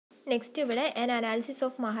Next ഇവിടെ an analysis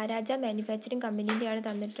of Maharaja manufacturing കമ്പനീൻ്റെയാണ്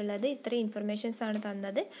തന്നിട്ടുള്ളത്. ഇത്രയും ഇൻഫർമേഷൻസ് ആണ്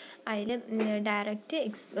തന്നത്. അതിൽ ഡയറക്റ്റ്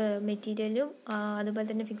മെറ്റീരിയലും അതുപോലെ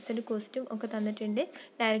തന്നെ ഫിക്സഡ് കോസ്റ്റും ഒക്കെ തന്നിട്ടുണ്ട്.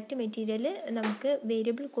 ഡയറക്റ്റ് മെറ്റീരിയൽ നമുക്ക്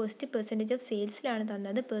വേരിയബിൾ കോസ്റ്റ് പെർസെൻറ്റേജ് ഓഫ് സെയിൽസിലാണ്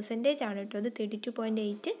തന്നത്. പെർസെൻറ്റേജ് ആണ് കേട്ടോ, അത്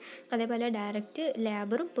 32.8. അതേപോലെ ഡയറക്റ്റ്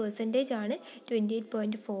ലേബറും പെർസെൻറ്റേജ് ആണ്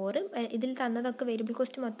 28.4. ഇതിൽ തന്നതൊക്കെ വേരിയബിൾ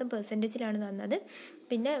കോസ്റ്റ് മൊത്തം പെർസെൻറ്റേജിലാണ് തന്നത്.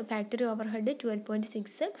 പിന്നെ factory overhead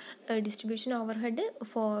 12.6, distribution overhead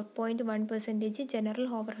 4.1%, general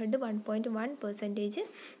overhead 1.1%.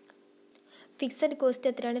 Fixed cost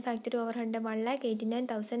എത്രയാണ്? Factory overhead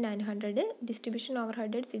 1,89,900, distribution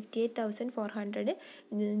overhead 58,400,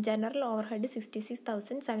 general overhead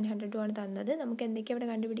 66,700 ആണ് തന്നത്. നമുക്ക് എന്തൊക്കെയാണ് ഇവിടെ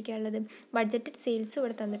കണ്ടുപിടിക്കാനുള്ളത്? ബഡ്ജറ്റഡ് സെയിൽസും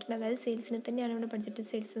ഇവിടെ തന്നിട്ടുണ്ട്. അതായത് സെയിൽസിനെ തന്നെയാണ് ഇവിടെ ബഡ്ജറ്റഡ്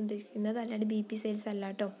സെയിൽസ് ഉദ്ദേശിക്കുന്നത്, അല്ലാണ്ട് BEP സെയിൽസ് അല്ല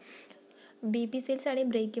കേട്ടോ. BEP സെയിൽസ് ആണെങ്കിൽ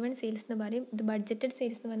ബ്രേക്ക് ഇവൺ സെയിൽസ് എന്ന് പറയും. ഇത് ബഡ്ജറ്റഡ്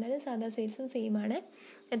സെയിൽസ് എന്ന് പറഞ്ഞാൽ സാധാ സെയിൽസും സെയിം ആണ്.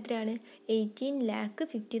 എത്രയാണ്?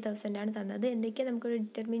 18,50,000 ആണ് തന്നത്. എന്തൊക്കെയാണ് നമുക്ക്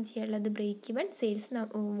ഡിറ്റർമിൻ ചെയ്യാനുള്ളത്? ബ്രേക്ക് ഇവൺ സെയിൽസ്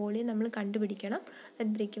വോളിയം നമ്മൾ കണ്ടുപിടിക്കണം.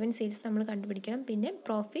 ബ്രേക്ക് ഇവൺ സെയിൽസ് നമ്മൾ കണ്ടുപിടിക്കണം. പിന്നെ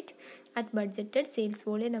profit at budgeted sales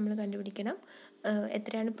volume നമ്മൾ കണ്ടുപിടിക്കണം.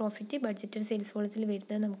 എത്രയാണ് പ്രോഫിറ്റ് ബഡ്ജറ്റഡ് സെയിൽസ് വോളിയത്തിൽ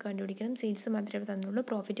വരുന്നത് നമുക്ക് കണ്ടുപിടിക്കണം. സെയിൽസ് മാത്രമേ തന്നുള്ളൂ,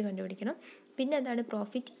 പ്രോഫിറ്റ് കണ്ടുപിടിക്കണം. പിന്നെ എന്താണ്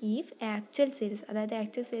പ്രോഫിറ്റ് ഈഫ് ആക്ച്വൽ സെയിൽസ്, അതായത്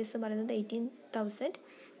ആക്ച്വൽ സെയിൽസ് എന്ന് പറയുന്നത്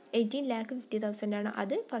 18,50,000 ആണ്.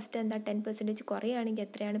 അത് ഫസ്റ്റ് എന്താ 10% കുറയുകയാണെങ്കിൽ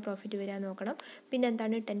എത്രയാണ് പ്രോഫിറ്റ് വരിക നോക്കണം. പിന്നെ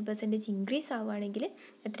എന്താണ് 10% ഇൻക്രീസ് ആവുകയാണെങ്കിൽ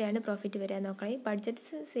എത്രയാണ് പ്രോഫിറ്റ് വരിക നോക്കണം. ഈ ബഡ്ജറ്റ്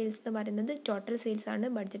സെയിൽസ് എന്ന് പറയുന്നത് ടോട്ടൽ സെയിൽസ് ആണ്.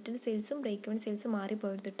 ബഡ്ജറ്റഡ് സെയിൽസും ബ്രേക്ക് ഇവൺ സെയിൽസും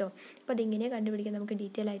മാറിപ്പോയത് കേട്ടോ. അപ്പോൾ അതിങ്ങനെ കണ്ടുപിടിക്കാൻ നമുക്ക്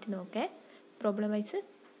ഡീറ്റെയിൽ ആയിട്ട് നോക്കാം പ്രോബ്ലം വൈസ്.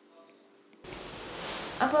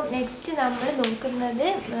 അപ്പോൾ നെക്സ്റ്റ് നമ്മൾ നോക്കുന്നത്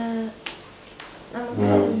നമുക്ക്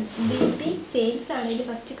BEP സെയിൽസ് ആണ് ഇത്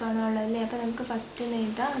ഫസ്റ്റ് കാണാനുള്ളത് അല്ലേ. അപ്പോൾ നമുക്ക് ഫസ്റ്റ്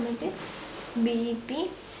എഴുതാം. എന്നിട്ട് BEP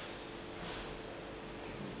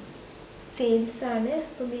സെയിൽസ് ആണ്.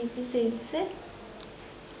 അപ്പോൾ BEP സെയിൽസ്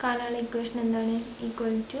കാണാനുള്ള ഇക്വേഷൻ എന്താണ്?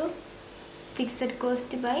 Equal to fixed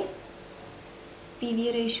cost by PV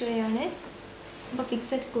റേഷ്യോയാണ്. അപ്പോൾ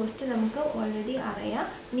ഫിക്സഡ് കോസ്റ്റ് നമുക്ക് ഓൾറെഡി അറിയാം.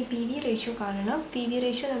 ഇനി PV റേഷ്യോ കാണണം. PV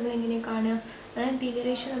റേഷ്യോ നമ്മളിങ്ങനെ കാണുക. PV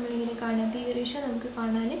റേഷ്യോ നമുക്ക്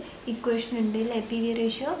കാണാൻ ഇക്വേഷൻ ഉണ്ട് അല്ലേ. PV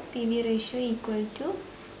റേഷ്യോ ഈക്വൽ ടു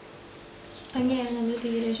അങ്ങനെയാണ് നമ്മൾ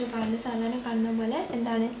PV റേഷ്യോ കാണുന്നത്. സാധാരണ കാണുന്ന പോലെ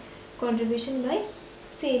എന്താണ് കോൺട്രിബ്യൂഷൻ ബൈ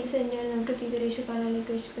സെയിൽസ് തന്നെയാണ് നമുക്ക് PV റേഷ്യോ കാണാനുള്ള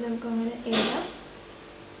ഇക്വേഷൻ. നമുക്ക് അങ്ങനെ എഴുതാം,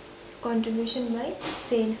 കോൺട്രിബ്യൂഷൻ ബൈ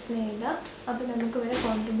സെയിൽസ് എന്ന് എഴുതാം. അപ്പോൾ നമുക്ക് ഇവിടെ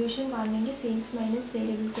കോൺട്രിബ്യൂഷൻ കാണണമെങ്കിൽ സെയിൽസ് മൈനസ്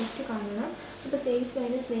വേരിയബിൾ കോസ്റ്റ് കാണണം. അപ്പോൾ സെയിൽസ്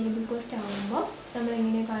മൈനസ് വേരിയബിൾ കോസ്റ്റ് ആകുമ്പോൾ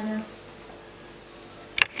നമ്മളെങ്ങനെ കാണാം?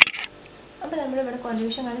 അപ്പോൾ നമ്മളിവിടെ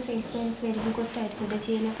കോൺട്രിബ്യൂഷൻ കാണാൻ സെയിൽസ് മൈനസ് വേരിയബിൾ കോസ്റ്റ് ആയിരിക്കും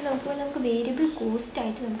ചെയ്യില്ല. അപ്പോൾ നമുക്ക് വേരിയബിൾ കോസ്റ്റ്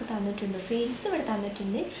ആയിട്ട് നമുക്ക് തന്നിട്ടുണ്ടോ? സെയിൽസ് ഇവിടെ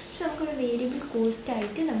തന്നിട്ടുണ്ട്, പക്ഷെ നമുക്കിവിടെ വേരിയബിൾ കോസ്റ്റ്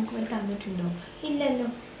ആയിട്ട് നമുക്കിവിടെ തന്നിട്ടുണ്ടോ? ഇല്ലല്ലോ.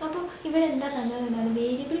 അപ്പോൾ ഇവിടെ എന്താ തന്നതെന്നാണ്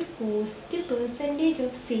variable cost percentage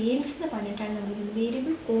of sales എന്ന് പറഞ്ഞിട്ടാണ് തന്നിരുന്നത്.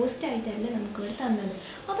 വേരിയബിൾ കോസ്റ്റ് ആയിട്ടല്ല നമുക്കിവിടെ തന്നത്.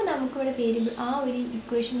 അപ്പോൾ നമുക്കിവിടെ വേരിയബിൾ ആ ഒരു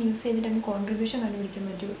ഇക്വേഷൻ യൂസ് ചെയ്തിട്ട് നമുക്ക് കോൺട്രിബ്യൂഷൻ കണ്ടുപിടിക്കാൻ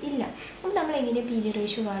പറ്റുമോ? ഇല്ല. അപ്പോൾ നമ്മൾ എങ്ങനെ PV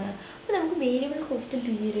റേഷ്യോ കാണുക? അപ്പോൾ നമുക്ക് വേരിയബിൾ കോസ്റ്റും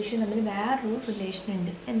PV റേഷ്യോ തമ്മിൽ വേറൊരു റിലേഷൻ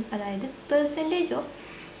ഉണ്ട്. അതായത് percentage of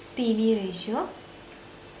PV ratio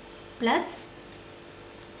plus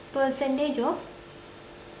percentage of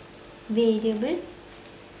variable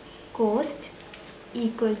cost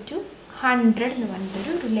equal to 100 എന്ന്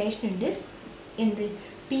പറഞ്ഞിട്ടൊരു റിലേഷൻ ഉണ്ട്. എന്ത്?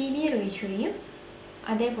 PV റേഷ്യോയും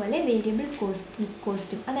അതേപോലെ വേരിയബിൾ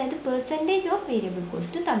കോസ്റ്റും അതായത് പെർസെൻറ്റേജ് ഓഫ് വേരിയബിൾ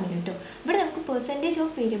കോസ്റ്റും തമ്മിൽ കേട്ടോ. ഇവിടെ നമുക്ക് പെർസെൻറ്റേജ്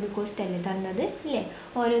ഓഫ് വേരിയബിൾ കോസ്റ്റ് അല്ലേ തന്നത് ഇല്ലേ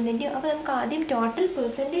ഓരോന്നിൻ്റെയും. അപ്പോൾ നമുക്ക് ആദ്യം total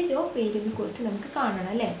percentage of variable cost നമുക്ക് കാണണം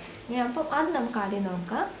അല്ലേ. അപ്പം അത് നമുക്ക് ആദ്യം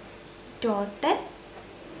നോക്കാം. Total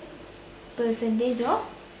percentage of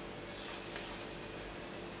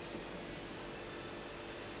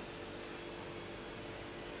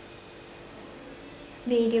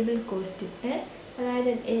variable cost,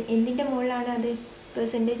 അതായത് എന്തിൻ്റെ മുകളിലാണ് അത്?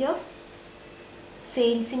 പെർസെൻറ്റേജ് ഓഫ്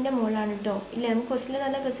സെയിൽസിൻ്റെ മുകളിലാണ് കേട്ടോ. ഇല്ല, നമുക്ക് ക്വസ്റ്റിനിൽ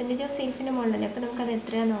തന്നെ പെർസെൻറ്റേജ് ഓഫ് സെയിൽസിൻ്റെ മുകളിലല്ലേ. അപ്പോൾ നമുക്കത്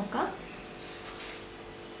എത്രയാണെന്ന് നോക്കാം.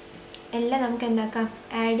 എല്ലാം നമുക്ക് എന്താക്കാം?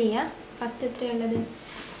 ആഡ് ചെയ്യാം. First എത്രയുള്ളത്?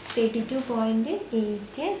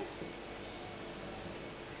 32.8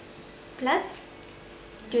 plus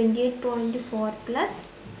 28.4 plus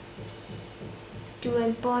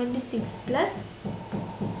 12.6 plus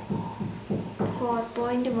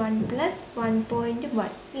 4.1 plus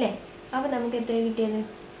 1.1 അല്ലേ. അപ്പോൾ നമുക്ക് എത്ര കിട്ടിയത്?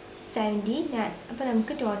 79. അപ്പോൾ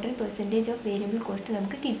നമുക്ക് total percentage of variable cost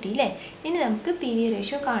നമുക്ക് കിട്ടിയില്ലേ. ഇനി നമുക്ക് PV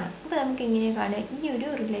റേഷ്യോ കാണാം. അപ്പോൾ നമുക്ക് എങ്ങനെ കാണാം? ഈ ഒരു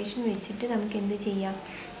റിലേഷൻ വെച്ചിട്ട് നമുക്ക് എന്ത് ചെയ്യാം?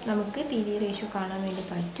 നമുക്ക് PV റേഷ്യോ കാണാൻ വേണ്ടി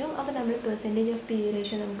പറ്റും. അപ്പോൾ നമ്മൾ പെർസെൻറ്റേജ് ഓഫ് PV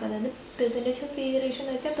റേഷ്യോ നമുക്ക്, അതായത് പെർസെൻറ്റേജ് ഓഫ് PV റേഷ്യോ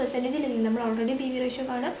എന്ന് വെച്ചാൽ പെർസെൻറ്റേജിലില്ല, നമ്മൾ ഓൾറെഡി PV റേഷ്യോ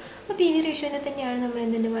കാണാം. അപ്പോൾ PV റേഷ്യോനെ തന്നെയാണ് നമ്മൾ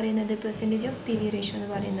എന്തെന്ന് പറയുന്നത്? പെർസെൻറ്റേജ് ഓഫ് PV റേഷ്യോ എന്ന്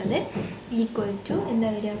പറയുന്നത് ഈക്വൽ ടു എന്താ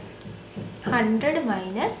വരിക? 100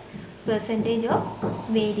 minus percentage of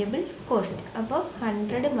variable cost. അപ്പോൾ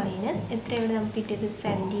 100 മൈനസ് എത്രയാണ് നമുക്ക് കിട്ടിയത്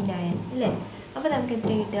 79 അല്ലേ. അപ്പോൾ നമുക്ക്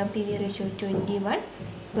എത്ര കിട്ടുക പി വി റേഷ്യോ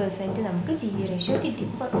 21% നമുക്ക് പി വി റേഷ്യോ കിട്ടി.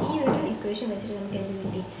 അപ്പോൾ ഈ ഒരു ഇക്വേഷൻ വെച്ചിട്ട് നമുക്ക് എന്ത്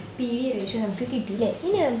കിട്ടി പി വി റേഷ്യോ നമുക്ക് കിട്ടിയില്ലേ.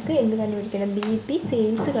 ഇനി നമുക്ക് എന്ത് കണ്ടുപിടിക്കണം ബി പി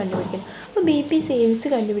സെയിൽസ് കണ്ടുപിടിക്കണം. അപ്പോൾ ബി പി സെയിൽസ്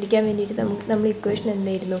കണ്ടുപിടിക്കാൻ വേണ്ടിയിട്ട് നമ്മൾ ഇക്വേഷൻ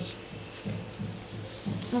എന്തായിരുന്നു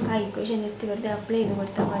നമുക്ക് ആ ഇക്വേഷൻ ജസ്റ്റ് വെറുതെ അപ്ലൈ ചെയ്ത്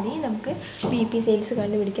കൊടുത്താൽ മതി. നമുക്ക് ബി പി സെയിൽസ്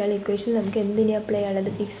കണ്ടുപിടിക്കാനുള്ള ഇക്വേഷൻ നമുക്ക് എന്തിനാണ് അപ്ലൈ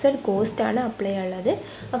ചെയ്യാനുള്ളത് ഫിക്സഡ് കോസ്റ്റ് ആണ് അപ്ലൈ ചെയ്യാനുള്ളത്.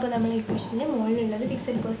 അപ്പോൾ നമ്മൾ ഇക്വേഷൻ്റെ മുകളിലുള്ളത്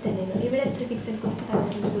ഫിക്സഡ് കോസ്റ്റ് അല്ലല്ലോ. ഇവിടെ എത്ര ഫിക്സഡ് കോസ്റ്റ്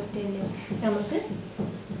തന്നിട്ടുണ്ട് ക്വസ്റ്റ്യനിൽ നമുക്ക്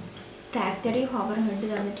ഫാക്ടറി ഓവർ ഹെഡ്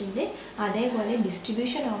തന്നിട്ടുണ്ട്, അതേപോലെ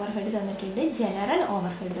ഡിസ്ട്രിബ്യൂഷൻ ഓവർ ഹെഡ് തന്നിട്ടുണ്ട്, ജനറൽ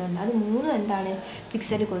ഓവർ ഹെഡ് തന്നിട്ടുണ്ട്. അത് മൂന്നും എന്താണ്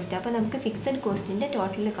ഫിക്സഡ് കോസ്റ്റ്. അപ്പോൾ നമുക്ക് ഫിക്സഡ് കോസ്റ്റിൻ്റെ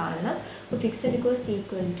ടോട്ടൽ കാണണം. അപ്പോൾ ഫിക്സഡ് കോസ്റ്റ്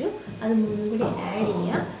ഈക്വൽ ടു അത് മൂന്നും കൂടി ആഡ്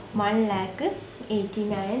ചെയ്യുക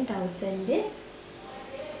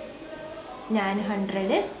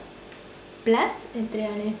 1,89,900 പ്ലസ്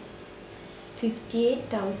എത്രയാണ്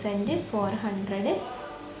 58,400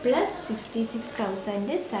 പ്ലസ്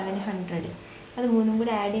 66,700. അത് മൂന്നും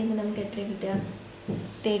കൂടി ആഡ് ചെയ്യുമ്പോൾ നമുക്ക് എത്ര കിട്ടുക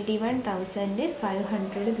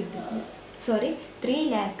 31,500 കിട്ടും.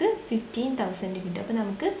 3,15,000 കിട്ടും. അപ്പോൾ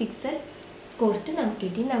നമുക്ക് ഫിക്സഡ് കോസ്റ്റ് നമുക്ക്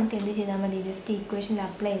കിട്ടി. നമുക്ക് എന്ത് ചെയ്താൽ മതി ജസ്റ്റ് ഇക്വേഷനിൽ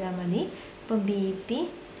അപ്ലൈ ചെയ്താൽ മതി. അപ്പോൾ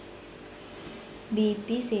B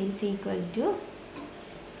P sales equal to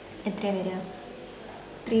എത്ര വരിക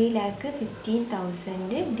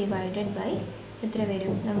 3,15,000 ഡിവൈഡഡ് ബൈ എത്ര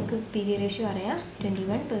വരും നമുക്ക് പി വി റേഷ്യോ അറിയാം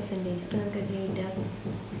 21%. അപ്പോൾ നമുക്ക് എത്ര കിട്ടുക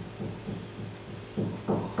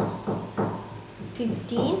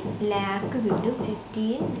 15 lakh കിട്ടും.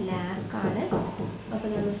 15 lakh ആണ്. അപ്പോൾ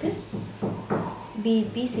നമുക്ക് ബി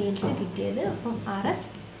പി സെയിൽസ് കിട്ടിയത്. അപ്പം RS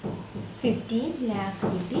 15 lakh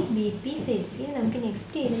കിട്ടി ബി പി സെയിൽസ്. നമുക്ക്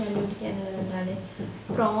നെക്സ്റ്റ് ചെയ്ത് കണ്ടുപിടിക്കാനുള്ളത് എന്താണ്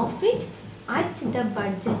profit at the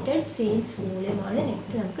budgeted sales വോളിയമാണ്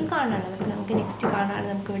next നമുക്ക് കാണാനുള്ളത്. അപ്പോൾ നമുക്ക് നെക്സ്റ്റ്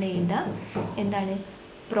കാണാനുള്ളത് നമുക്ക് ഇവിടെ എഴുതാം എന്താണ്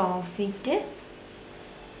profit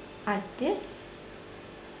at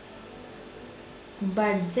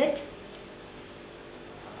budget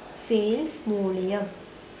sales volume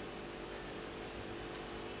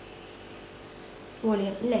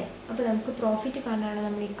അല്ലേ. അപ്പോൾ നമുക്ക് പ്രോഫിറ്റ് കാണാനുള്ള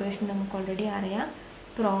നമ്മുടെ ഇക്വേഷൻ നമുക്ക് ഓൾറെഡി അറിയാം.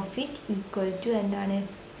 പ്രോഫിറ്റ് ഈക്വൽ ടു എന്താണ്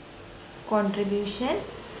കോൺട്രിബ്യൂഷൻ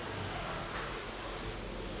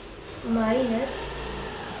മൈനസ്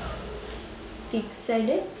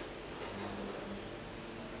ഫിക്സഡ്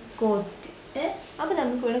കോസ്റ്റ്. അപ്പോൾ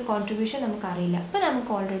നമുക്കിവിടെ കോൺട്രിബ്യൂഷൻ നമുക്കറിയില്ല. അപ്പോൾ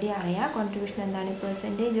നമുക്ക് ഓൾറെഡി അറിയാം കോൺട്രിബ്യൂഷൻ എന്താണ്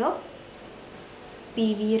percentage of P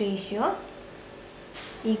V ratio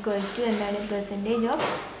equal to എന്താണ് percentage of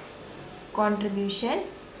contribution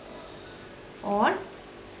on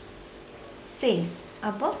sales.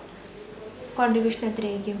 അപ്പോൾ കോൺട്രിബ്യൂഷൻ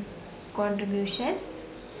എത്രയായിരിക്കും കോൺട്രിബ്യൂഷൻ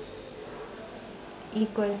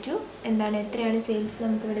ഈക്വൽ ടു എന്താണ് എത്രയാണ് സെയിൽസ്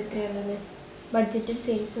നമുക്കിവിടെ എത്രയുള്ളത് ബഡ്ജറ്റഡ്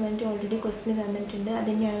സെയിൽസ് വേണ്ടി ഓൾറെഡി ക്വസ്റ്റ്യൻ തന്നിട്ടുണ്ട്.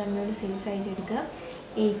 അതിനെയാണ് നമ്മളിവിടെ സെയിൽസ് ആയിട്ട് എടുക്കുക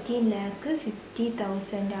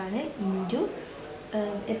 18,50,000 ആണ് ഇൻറ്റു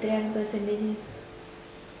എത്രയാണ് പെർസെൻറ്റേജ്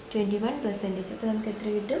 21%. അപ്പോൾ നമുക്ക് എത്ര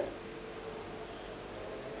കിട്ടും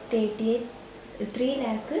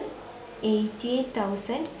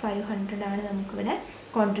 3,88,500 ആണ് നമുക്കിവിടെ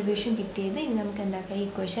കോൺട്രിബ്യൂഷൻ കിട്ടിയത്. ഇനി നമുക്ക് എന്താക്കാം ഈ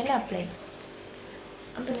ഇക്വേഷനിൽ അപ്ലൈ ചെയ്യാം.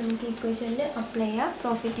 അപ്പോൾ നമുക്ക് ഇക്വേഷനിൽ അപ്ലൈ ചെയ്യാം.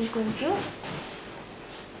 Profit equal to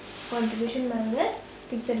contribution minus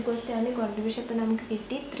fixed cost ആണ് കോൺട്രിബ്യൂഷൻ. അപ്പോൾ നമുക്ക്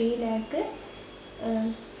കിട്ടി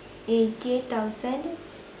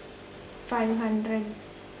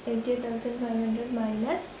 3,88,500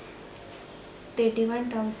 മൈനസ്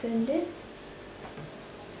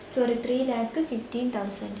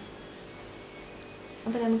 3,15,000.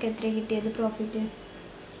 അപ്പോൾ നമുക്ക് എത്ര കിട്ടിയത് പ്രോഫിറ്റ്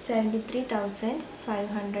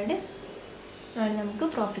 73,500 ആണ് നമുക്ക്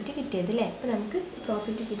പ്രോഫിറ്റ് കിട്ടിയത് അല്ലേ. അപ്പോൾ നമുക്ക്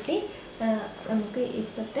പ്രോഫിറ്റ് കിട്ടി. നമുക്ക്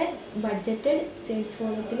ഇപ്പോഴത്തെ ബഡ്ജറ്റഡ് സെയിൽസ്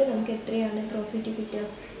വോളിയത്തിൽ നമുക്ക് എത്രയാണ് പ്രോഫിറ്റ് കിട്ടുക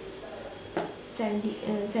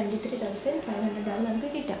 73,500 ആണ് നമുക്ക്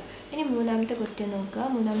കിട്ടുക. ഇനി മൂന്നാമത്തെ ക്വസ്റ്റ്യൻ നോക്കുക.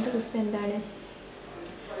 മൂന്നാമത്തെ ക്വസ്റ്റ്യൻ എന്താണ്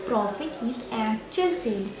പ്രോഫിറ്റ് വിത്ത് ആക്ച്വൽ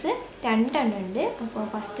സെയിൽസ് രണ്ടെണ്ണം ഉണ്ട്. അപ്പോൾ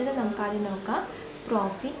ഫസ്റ്റത് നമുക്ക് ആദ്യം നോക്കാം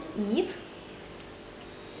പ്രോഫിറ്റ് ഈഫ്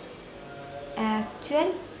ആക്ച്വൽ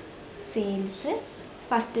സെയിൽസ്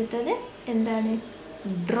ഫസ്റ്റത്തത് എന്താണ്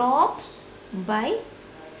ഡ്രോപ്പ് ബൈ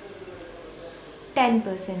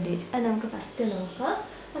 10%. അത് നമുക്ക് ഫസ്റ്റ് നോക്കാം.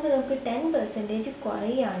 അപ്പോൾ നമുക്ക് 10%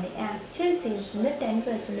 കുറയുകയാണ് ആക്ച്വൽ സെയിൽസിൽ നിന്ന്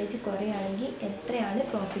 10% കുറയുകയാണെങ്കിൽ എത്രയാണ്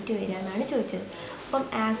പ്രോഫിറ്റ് വരിക എന്നാണ് ചോദിച്ചത്. അപ്പം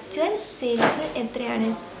ആക്ച്വൽ സെയിൽസ് എത്രയാണ്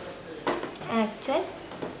ആക്ച്വൽ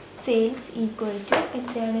സെയിൽസ് ഈക്വൽ ടു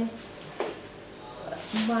എത്രയാണ്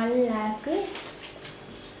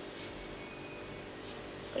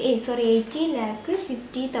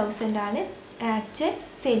 18,50,000 ആണ് ആക്ച്വൽ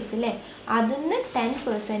സെയിൽസ് അല്ലേ, അതിൽ നിന്ന്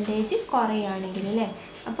 10% കുറയുകയാണെങ്കിൽ അല്ലേ,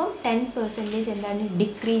 അപ്പം 10% എന്താണ്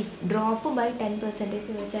ഡിക്രീസ്, ഡ്രോപ്പ് ബൈ 10%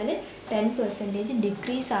 എന്ന് വെച്ചാൽ 10%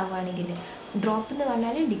 ഡിക്രീസ് ആവുകയാണെങ്കിൽ, ഡ്രോപ്പ് എന്ന്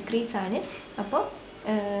പറഞ്ഞാൽ ഡിക്രീസ് ആണ്, അപ്പോൾ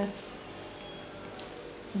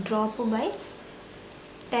ഡ്രോപ്പ് ബൈ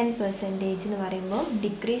 10% എന്ന് പറയുമ്പോൾ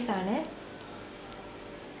ഡിക്രീസ്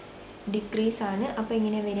ആണ്. അപ്പോൾ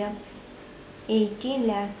എങ്ങനെ വരിക,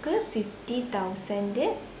 18,50,000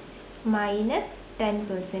 മൈനസ്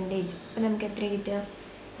 10%. അപ്പോൾ നമുക്ക് എത്ര കിട്ടുക,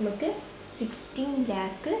 നമുക്ക്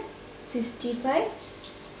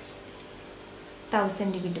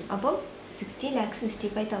 16,65,000 കിട്ടും. അപ്പം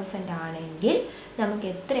 16,65,000 ആണെങ്കിൽ നമുക്ക്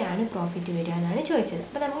എത്രയാണ് പ്രോഫിറ്റ് വരിക എന്നാണ് ചോദിച്ചത്.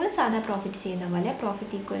 അപ്പോൾ നമ്മൾ സാധാ പ്രോഫിറ്റ് ചെയ്യുന്ന പോലെ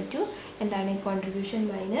പ്രോഫിറ്റ് ഈക്വൽ ടു എന്താണ്, കോൺട്രിബ്യൂഷൻ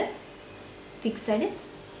മൈനസ് ഫിക്സഡ്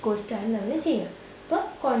കോസ്റ്റാണ് നമ്മൾ ചെയ്യുക. അപ്പോൾ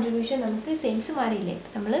കോൺട്രിബ്യൂഷൻ നമുക്ക് സെയിൽസ് മാറിയില്ലേ,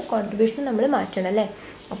 നമ്മൾ കോൺട്രിബ്യൂഷൻ നമ്മൾ മാറ്റണം അല്ലേ.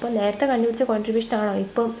 അപ്പോൾ നേരത്തെ കണ്ടുപിടിച്ച കോൺട്രിബ്യൂഷൻ ആണോ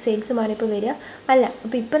ഇപ്പം സെയിൽസ് മാറിയപ്പോൾ വരിക, അല്ല.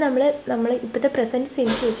 അപ്പോൾ ഇപ്പോൾ നമ്മൾ ഇപ്പോഴത്തെ പ്രസൻറ്റ്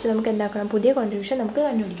സെയിൽസ് വെച്ചിട്ട് നമുക്ക് എന്താക്കണം, പുതിയ കോൺട്രിബ്യൂഷൻ നമുക്ക്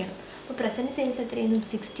കണ്ടുപിടിക്കണം. അപ്പോൾ പ്രസൻറ്റ് സെയിൽസ് എത്രയായിരുന്നു,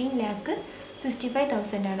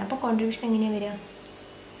 16,65,000 ആണ്. അപ്പോൾ കോൺട്രിബ്യൂഷൻ എങ്ങനെയാണ് വരിക,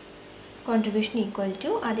 കോൺട്രിബ്യൂഷൻ ഈക്വൽ ടു,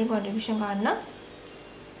 ആദ്യം കോൺട്രിബ്യൂഷൻ കാണണം,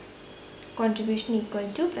 contribution equal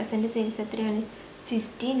to present sales എത്രയാണ്,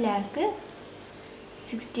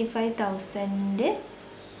 16,65,000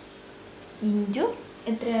 ഇൻറ്റു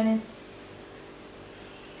എത്രയാണ്,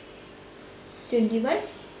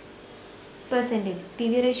 21%. പി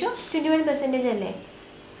വി റേഷ്യോ 21% അല്ലേ,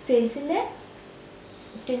 സെയിൽസിൻ്റെ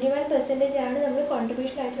 21% ആണ് നമ്മൾ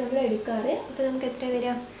കോൺട്രിബ്യൂഷനായിട്ട് നമ്മൾ എടുക്കാറ്. അപ്പോൾ നമുക്ക് എത്ര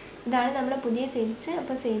വരിക, ഇതാണ് നമ്മുടെ പുതിയ സെയിൽസ്.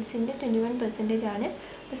 അപ്പോൾ സെയിൽസിൻ്റെ 21% ആണ്.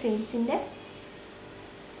 അപ്പോൾ സെയിൽസിൻ്റെ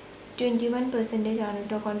 21% ആണ്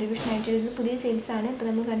കേട്ടോ കോൺട്രിബ്യൂഷനായിട്ട് എടുക്കുന്നത്, പുതിയ സെയിൽസാണ്. അപ്പോൾ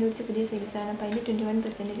നമ്മൾ കണ്ടുപിടിച്ച പുതിയ സെയിൽസാണ്. അപ്പോൾ അതിൻ്റെ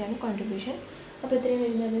 21% ആണ് കോൺട്രിബ്യൂഷൻ. അപ്പോൾ എത്രയാണ്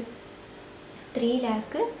വരുന്നത്,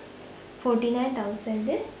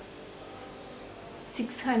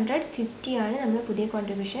 3,49,650 ആണ് നമ്മൾ പുതിയ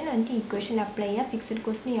കോൺട്രിബ്യൂഷൻ. അതിൻ്റെ ഇക്വേഷൻ അപ്ലൈ ചെയ്യുക, ഫിക്സഡ്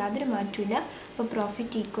കോസ്റ്റിന് യാതൊരു മാറ്റമില്ല. അപ്പോൾ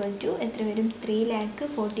പ്രോഫിറ്റ് ഈക്വൽ ടു എത്ര വരും,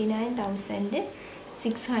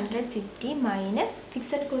 3,49,650 മൈനസ്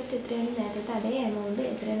ഫിക്സഡ് കോസ്റ്റ് എത്രയാണ്, നേരത്തെ അതേ എമൗണ്ട്,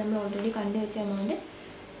 എത്രയാണ് നമ്മൾ ഓൾറെഡി കണ്ടുവച്ച എമൗണ്ട്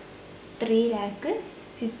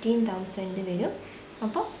 3,15,000 വരും.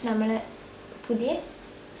 അപ്പോൾ നമ്മൾ പുതിയ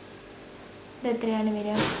ഇതെത്രയാണ്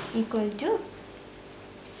വരിക, ഈക്വൽ ടു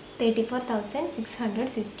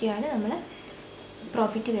 34,650 ആണ് നമ്മൾ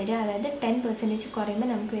പ്രോഫിറ്റ് വരിക. അതായത് 10% കുറയുമ്പോൾ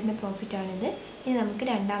നമുക്ക് വരുന്ന പ്രോഫിറ്റാണിത്. ഇനി നമുക്ക്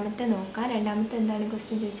രണ്ടാമത്തെ നോക്കാം. രണ്ടാമത്തെ എന്താണ്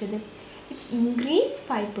ക്വസ്റ്റ്യൻ ചോദിച്ചത്, ഇഫ് ഇൻക്രീസ്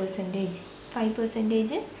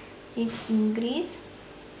 5%, ഇഫ് ഇൻക്രീസ്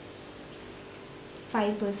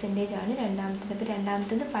 5% ആണ് രണ്ടാമത്തേത്. അപ്പോൾ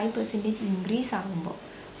രണ്ടാമത്തേത് 5% ഇൻക്രീസ് ആകുമ്പോൾ,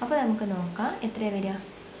 അപ്പോൾ നമുക്ക് നോക്കാം എത്ര വരിക,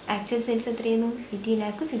 ആക്ച്വൽ സെയിൽസ് എത്രയായിരുന്നു,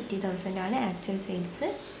 18,50,000 ആണ് ആക്ച്വൽ സെയിൽസ്.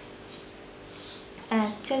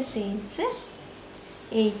 ആക്ച്വൽ സെയിൽസ്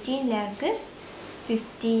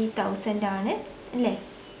 18,50,000 ആണ് അല്ലേ.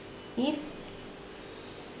 ഇഫ്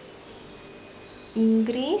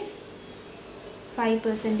ഇൻക്രീസ്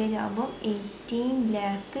 5% ആകുമ്പോൾ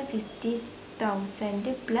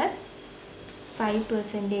 18,50,000 പ്ലസ്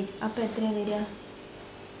 5%, അപ്പോൾ എത്ര വരിക,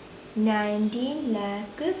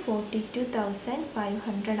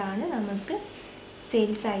 19,42,500 ആണ് നമുക്ക്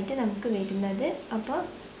സെയിൽസായിട്ട് നമുക്ക് വരുന്നത്. അപ്പോൾ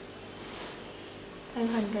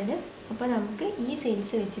 500, അപ്പോൾ നമുക്ക് ഈ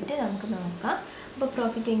സെയിൽസ് വെച്ചിട്ട് നമുക്ക് നോക്കാം. അപ്പോൾ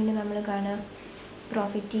പ്രോഫിറ്റ് എങ്ങനെ നമ്മൾ കാണാം,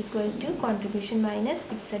 profit equal to contribution minus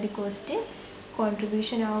fixed cost.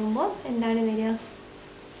 Contribution ആകുമ്പോൾ എന്താണ് വരിക,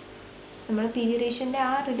 നമ്മൾ പി വി റേഷ്യോൻ്റെ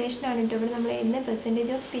ആ റിലേഷനാണ് കേട്ടോ ഇവിടെ നമ്മൾ എഴുതുന്ന,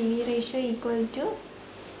 percentage of P V ratio equal two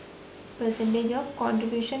percentage of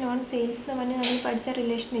contribution on sales എന്ന് പറഞ്ഞാൽ നമ്മൾ പഠിച്ച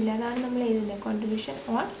റിലേഷൻ ഇല്ല, അതാണ് നമ്മൾ എഴുതുന്നത്, കോൺട്രിബ്യൂഷൻ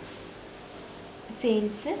ഓൺ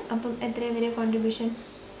സെയിൽസ്. അപ്പം എത്ര വരിക കോൺട്രിബ്യൂഷൻ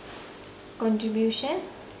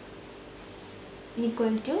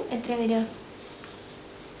ഈക്വൽ ടു എത്ര വരിക,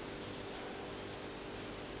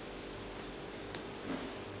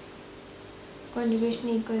 contribution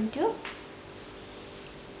equal to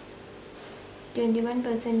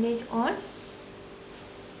 21% on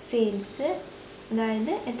sales.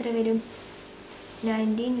 അതായത് എത്ര വരും,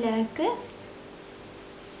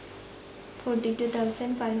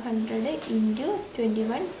 19,42,500 ഇൻറ്റു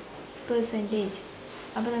 21%.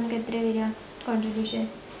 അപ്പോൾ നമുക്ക് എത്ര വരിക കോൺട്രിബ്യൂഷൻ,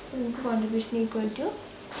 നമുക്ക് കോൺട്രിബ്യൂഷൻ ഈക്വൽ ടു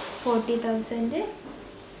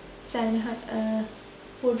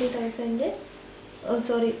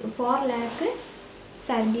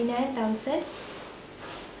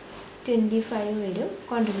വരും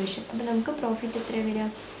കോൺട്രിബ്യൂഷൻ. അപ്പോൾ നമുക്ക് പ്രോഫിറ്റ് എത്ര വരിക,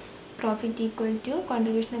 പ്രോഫിറ്റ് ഈക്വൽ ടു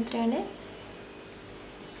കോൺട്രിബ്യൂഷൻ എത്രയാണ്,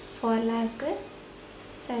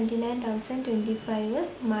 4,79,025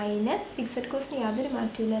 മൈനസ് ഫിക്സഡ് കോസ്റ്റിന് യാതൊരു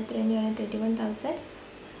മാറ്റമില്ല, എത്ര തന്നെയാണ്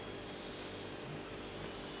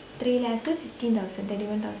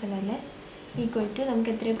 3,15,000 അല്ലേ. ഈക്വൽ ടു നമുക്ക്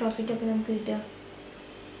എത്രയും പ്രോഫിറ്റ് അപ്പോൾ നമുക്ക് കിട്ടുക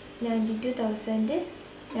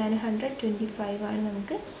 92,925 ആണ്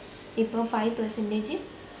നമുക്ക് ഇപ്പോൾ 5%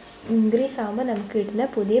 ഇൻക്രീസ് ആകുമ്പോൾ നമുക്ക് കിട്ടുന്ന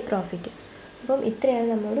പുതിയ പ്രോഫിറ്റ്. അപ്പം ഇത്രയാണ്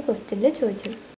നമ്മളോട് ക്വസ്റ്റ്യനിൽ ചോദിച്ചത്.